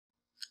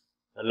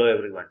Hello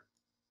everyone.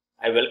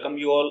 I welcome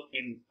you all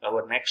in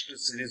our next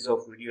series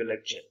of video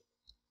lecture.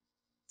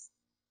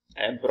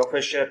 I am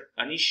Professor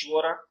Anish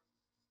Vora,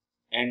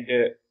 and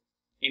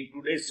in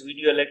today's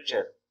video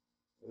lecture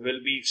we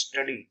will be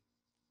studying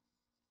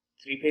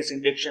three-phase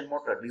induction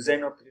motor,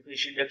 design of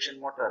three-phase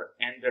induction motor,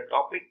 and the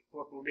topic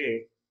for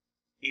today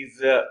is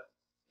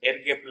air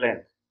gap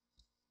length.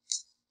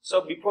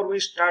 So before we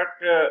start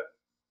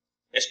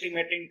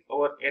estimating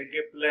our air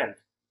gap length,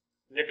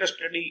 let us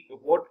study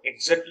what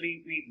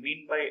exactly we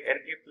mean by air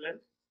gap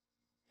length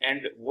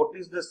and what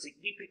is the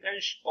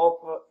significance of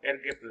air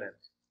gap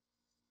length.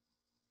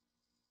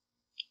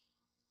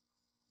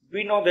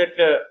 We know that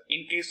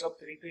in case of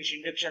three-phase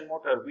induction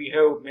motor, we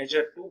have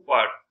major two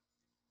parts.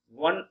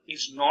 One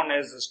is known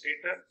as a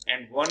stator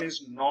and one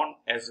is known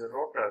as a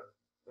rotor.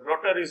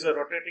 Rotor is a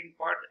rotating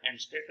part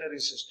and stator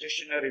is a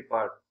stationary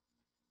part.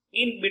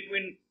 In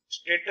between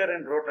stator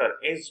and rotor,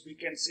 as we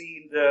can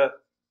see in the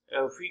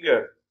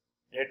figure,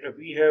 that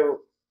we have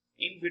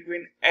in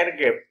between air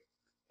gap,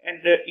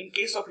 and in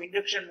case of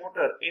induction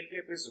motor, air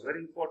gap is very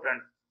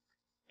important,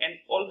 and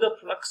all the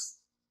flux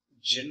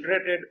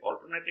generated,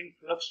 alternating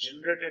flux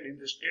generated in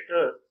the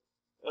stator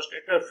or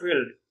stator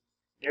field,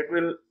 that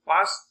will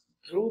pass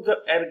through the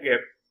air gap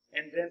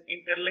and then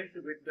interlinked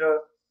with the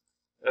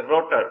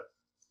rotor.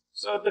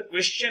 So the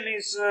question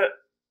is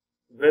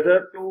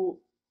whether to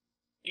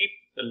keep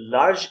a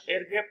large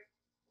air gap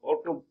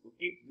or to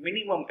keep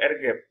minimum air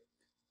gap.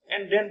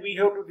 And then we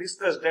have to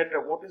discuss that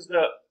what is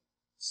the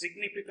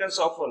significance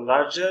of a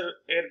larger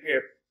air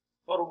gap,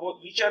 or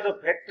which are the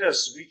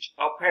factors which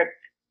affect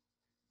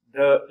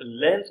the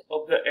length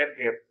of the air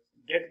gap,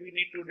 that we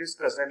need to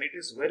discuss, and it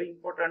is very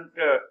important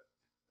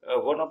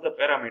one of the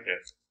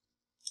parameters.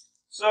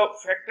 So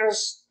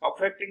factors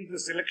affecting the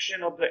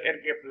selection of the air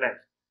gap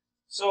length.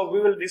 So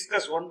we will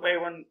discuss one by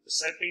one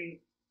certain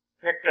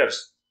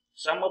factors.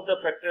 Some of the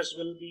factors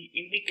will be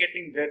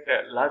indicating that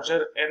a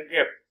larger air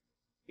gap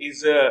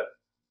is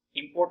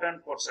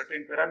important for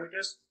certain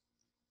parameters,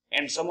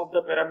 and some of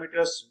the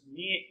parameters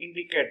may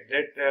indicate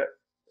that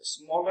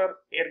smaller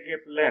air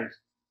gap length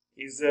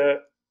is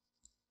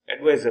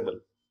advisable.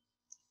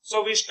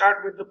 So we start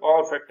with the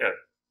power factor.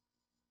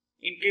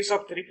 In case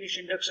of three-phase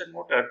induction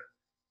motor,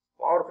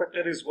 power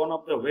factor is one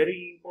of the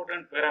very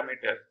important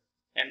parameter,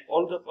 and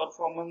all the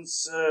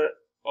performance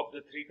of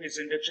the three-phase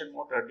induction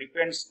motor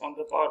depends on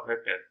the power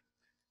factor.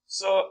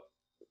 So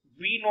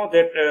we know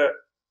that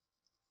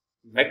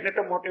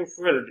magnetomotive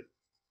field,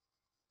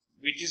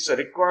 which is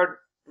required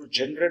to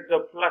generate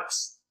the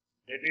flux,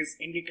 that is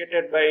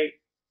indicated by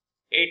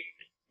 8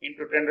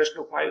 into 10 raised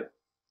to 5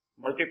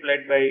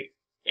 multiplied by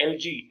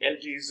Lg.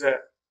 Lg is the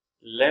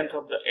length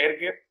of the air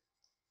gap,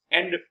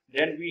 and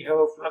then we have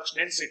a flux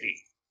density.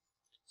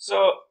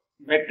 So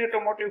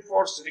magnetomotive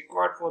force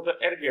required for the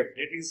air gap,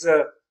 that is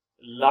the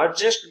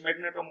largest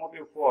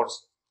magnetomotive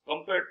force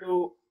compared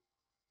to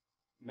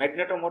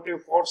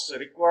magnetomotive force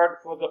required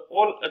for the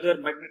all other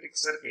magnetic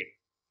circuit.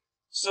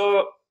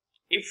 So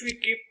if we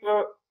keep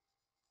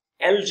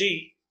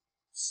Lg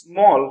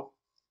small,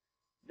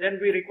 then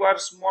we require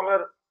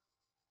smaller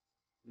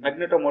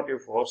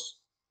magnetomotive force.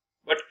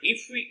 But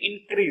if we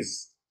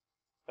increase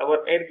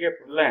our air gap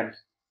length,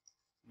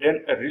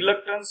 then a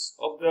reluctance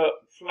of the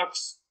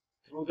flux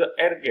through the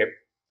air gap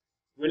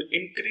will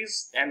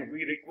increase, and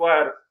we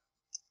require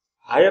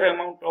higher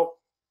amount of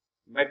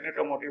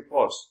magnetomotive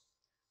force.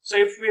 So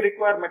if we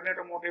require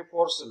magnetomotive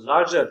force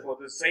larger for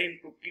the same,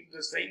 to keep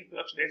the same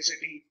flux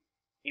density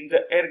in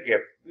the air gap,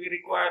 we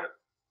require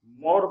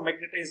more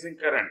magnetizing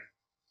current.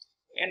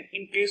 And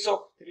in case of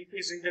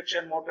three-phase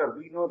induction motor,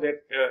 we know that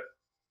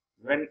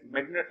when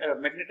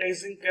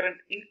magnetizing current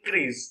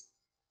increase,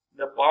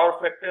 the power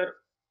factor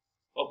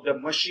of the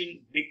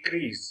machine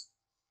decrease.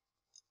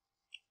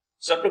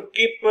 So to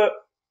keep a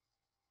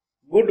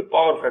good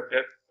power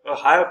factor, a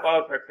higher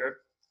power factor,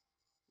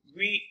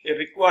 we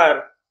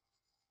require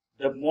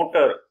the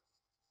motor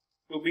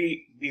to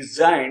be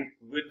designed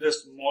with the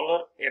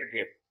smaller air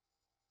gap.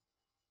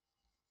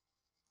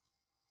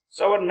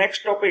 So our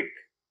next topic,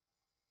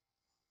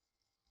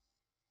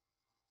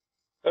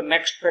 the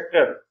next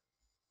factor,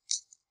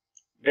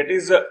 that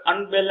is the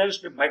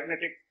unbalanced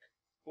magnetic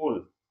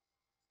pole.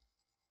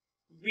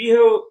 We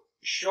have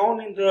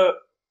shown in the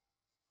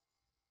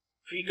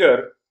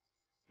figure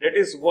that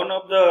is one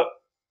of the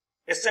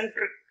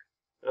eccentric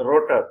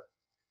rotor.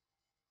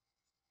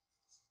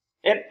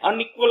 An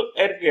unequal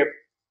air gap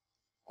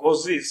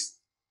causes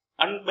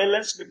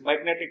unbalanced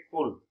magnetic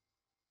pole.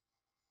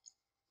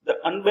 The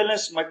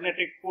unbalanced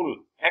magnetic pole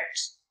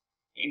acts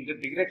in the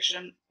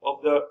direction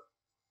of the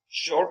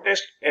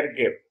shortest air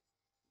gap.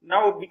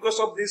 Now, because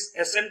of this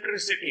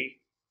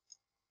eccentricity,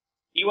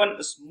 even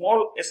a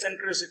small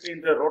eccentricity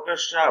in the rotor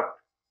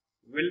shaft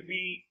will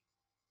be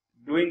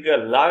doing a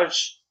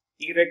large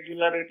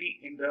irregularity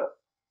in the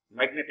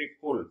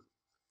magnetic pole.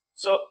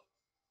 So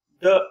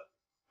the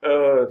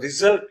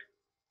result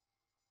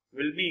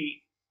will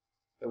be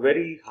a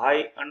very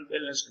high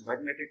unbalanced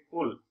magnetic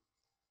pole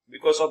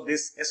because of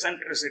this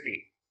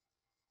eccentricity.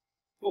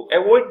 To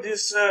avoid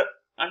this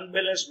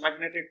unbalanced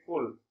magnetic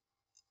pole,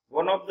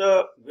 one of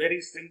the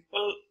very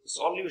simple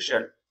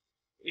solution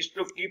is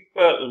to keep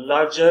a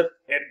larger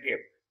air gap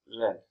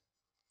length.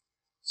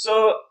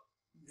 So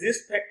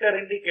this factor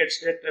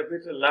indicates that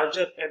with a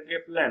larger air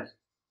gap length,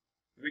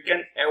 we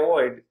can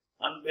avoid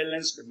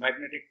unbalanced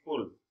magnetic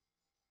pull.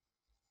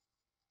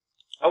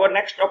 Our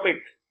next topic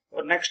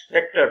or next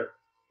factor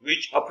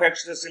which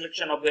affects the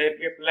selection of the air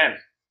gap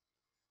length,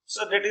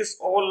 so that is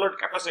overload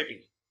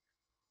capacity.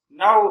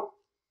 Now,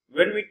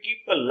 when we keep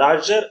a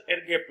larger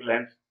air gap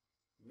length,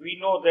 we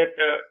know that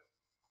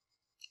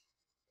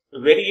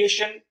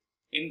variation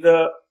in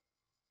the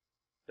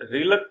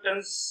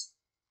reluctance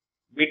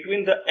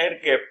between the air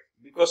gap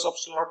because of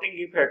slotting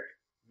effect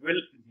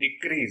will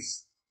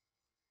decrease,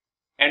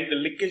 and the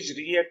leakage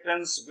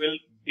reactance will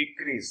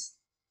decrease.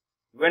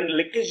 When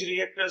leakage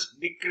reactance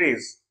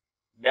decrease,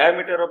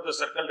 diameter of the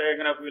circle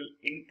diagram will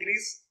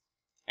increase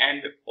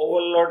and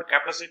overload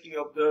capacity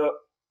of the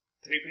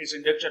three-phase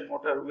induction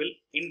motor will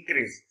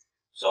increase.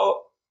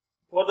 So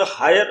for the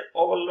higher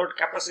overload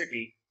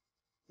capacity,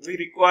 we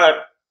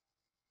require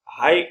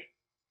high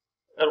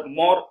or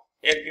more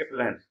air gap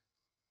length.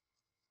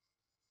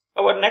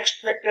 Our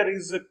next factor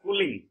is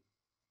cooling.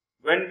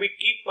 When we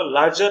keep a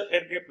larger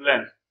air gap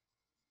length,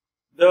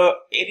 the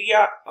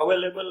area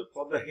available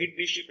for the heat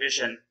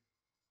dissipation,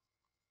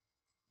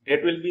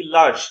 that will be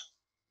large.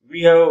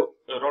 We have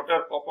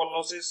rotor copper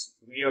losses,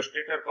 we have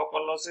stator copper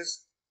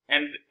losses,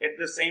 and at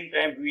the same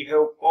time we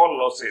have core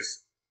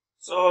losses.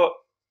 So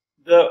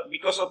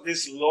because of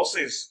these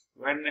losses,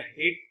 when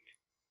heat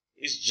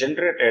is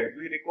generated,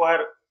 we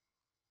require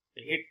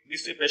heat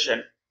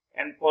dissipation,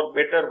 and for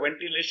better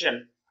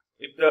ventilation,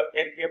 if the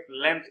air gap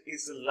length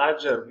is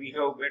larger, we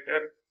have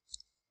better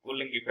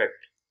cooling effect.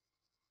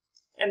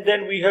 And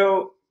then we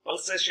have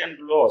pulsation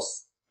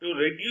loss. To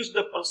reduce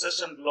the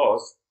pulsation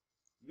loss,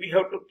 we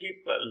have to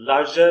keep a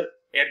larger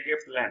air gap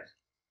length.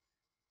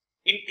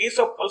 In case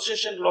of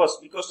pulsation loss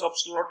because of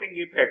slotting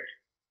effect,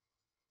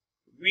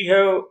 we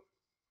have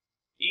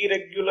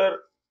irregular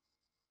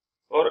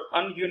or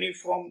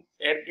ununiform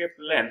air gap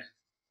length,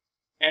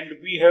 and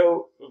we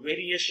have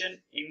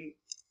variation in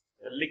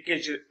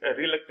leakage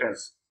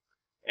reluctance.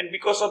 And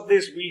because of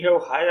this, we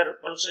have higher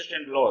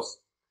pulsation loss.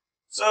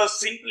 So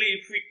simply,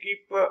 if we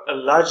keep a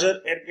larger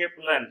air gap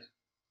length,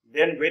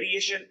 then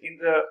variation in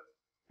the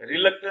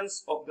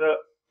reluctance of the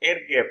air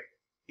gap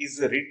is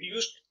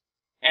reduced,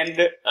 and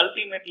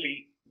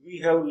ultimately we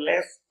have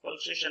less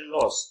pulsation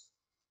loss.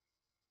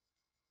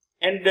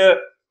 And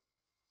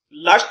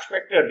last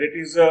factor, that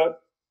is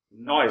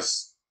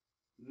noise.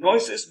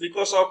 Noise is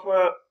because of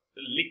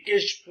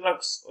leakage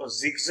flux or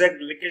zigzag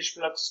leakage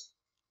flux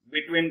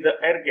between the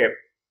air gap.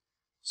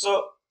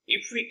 So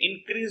if we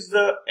increase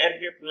the air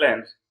gap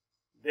length,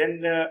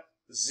 then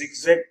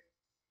zigzag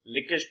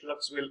leakage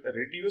flux will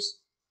reduce,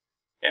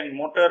 and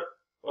motor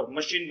or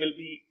machine will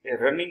be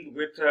running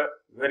with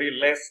very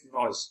less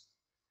noise.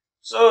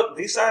 So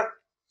these are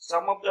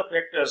some of the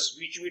factors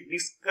which we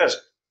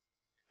discussed,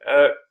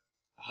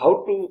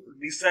 how to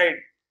decide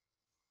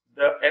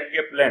the air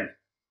gap length.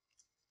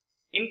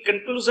 In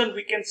conclusion,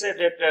 we can say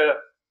that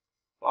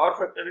power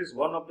factor is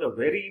one of the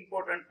very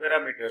important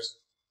parameters.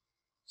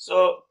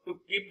 So to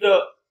keep the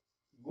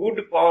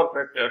good power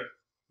factor,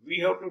 we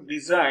have to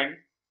design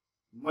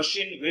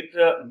machine with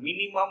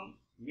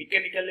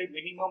mechanically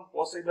minimum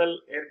possible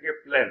air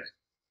gap length.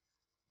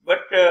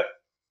 But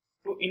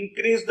to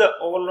increase the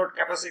overload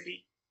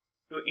capacity,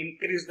 to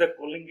increase the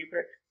cooling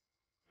effect,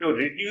 to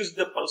reduce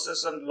the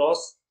pulsation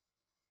loss,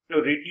 to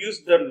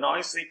reduce the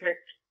noise effect,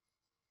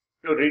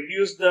 to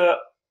reduce the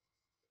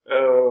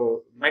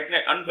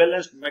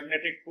unbalanced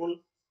magnetic pull,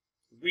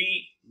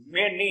 we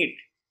may need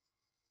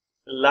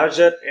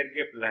larger air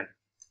gap length.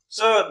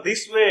 So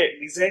this way,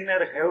 designer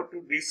have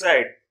to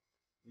decide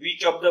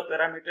which of the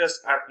parameters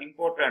are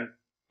important,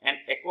 and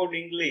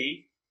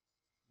accordingly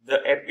the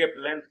air gap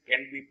length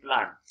can be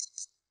planned.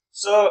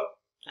 So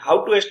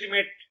how to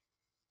estimate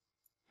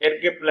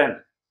air gap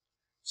length?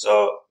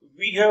 So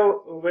we have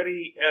a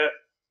very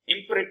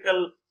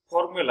empirical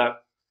formula.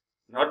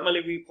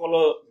 Normally we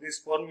follow this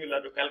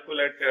formula to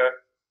calculate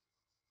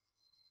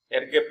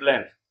air gap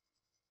length.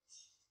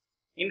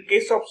 In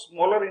case of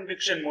smaller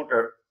induction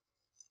motor,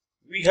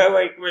 we have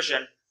an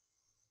equation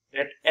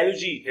that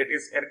Lg, that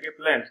is air gap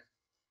length,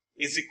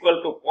 is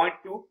equal to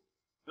 0.2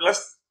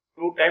 plus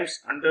 2 times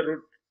under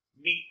root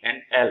d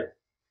and L,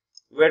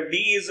 where d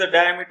is the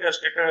diameter,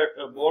 stator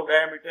bore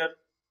diameter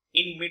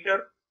in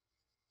meter,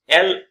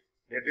 L,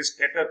 that is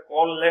stator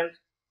core length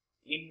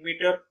in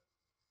meter,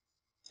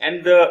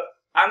 and the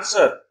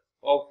answer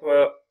of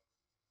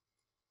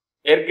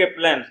air gap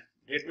length,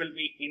 that will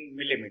be in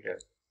millimeter.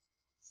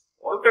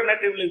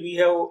 Alternatively, we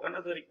have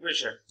another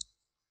equation,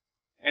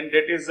 and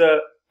that is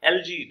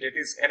Lg, that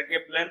is air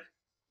gap length,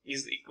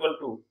 is equal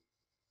to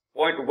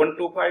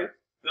 0.125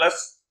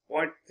 plus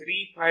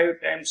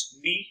 0.35 times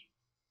d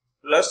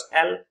plus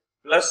L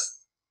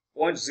plus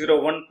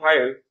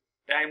 0.015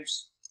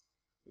 times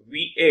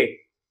Va.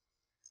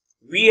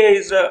 Va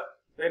is a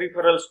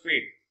peripheral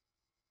speed.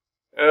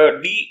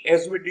 D,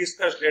 as we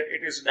discussed, that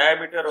it is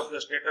diameter of the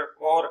stator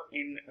core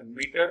in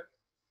meter,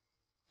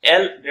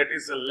 L, that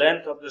is the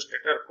length of the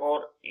stator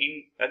core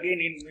again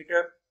in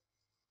meter.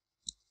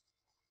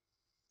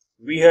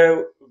 We have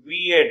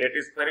VA, that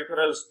is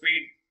peripheral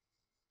speed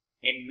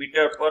in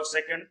meter per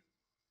second.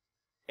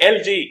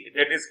 LG,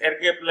 that is air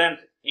gap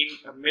length in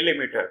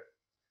millimeter.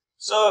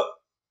 So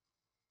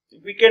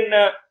we can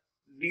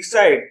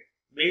decide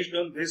based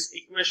on this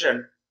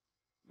equation,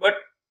 but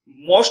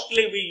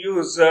mostly we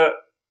use the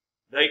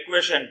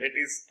equation, that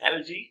is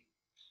LG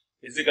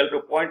is equal to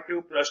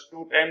 0.2 plus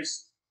 2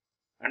 times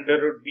under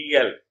root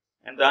DL,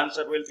 and the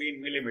answer will be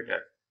in millimeter.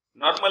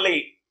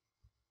 Normally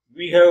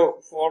we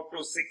have 4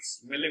 to 6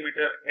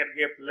 millimeter air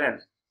gap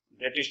length,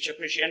 that is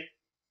sufficient.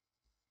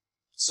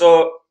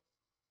 So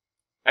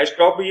I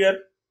stop here.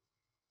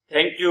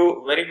 Thank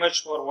you very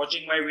much for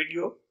watching my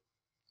video.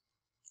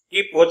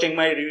 Keep watching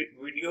my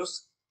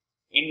videos.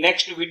 In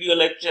next video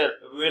lecture,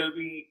 we will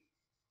be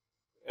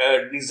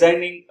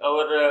designing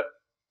our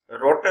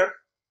rotor.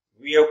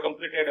 We have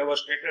completed our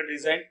stator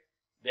design.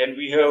 Then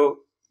we have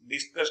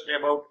discussed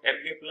about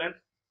air gap length.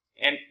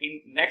 And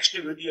in next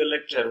video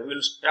lecture, we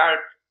will start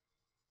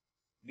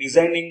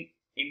designing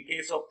in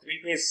case of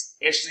three-phase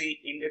AC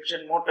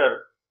induction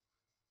motor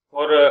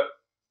for a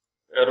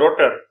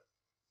rotor.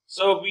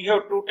 So we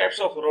have two types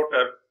of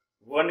rotor.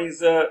 One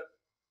is a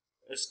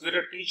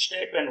squirrel cage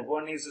type and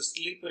one is a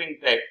slip ring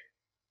type.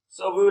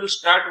 So we will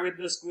start with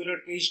the squirrel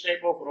cage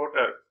type of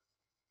rotor.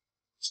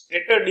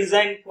 Stator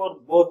design for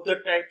both the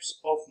types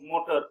of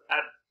motor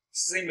are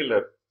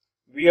similar.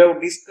 We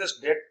have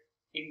discussed that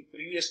in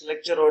previous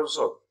lecture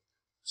also.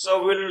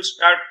 So we will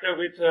start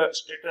with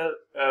stator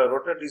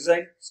rotor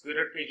design,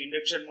 squirrel cage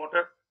induction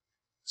motor.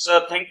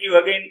 So thank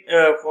you again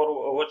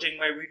for watching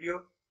my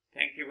video.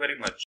 Thank you very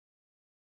much.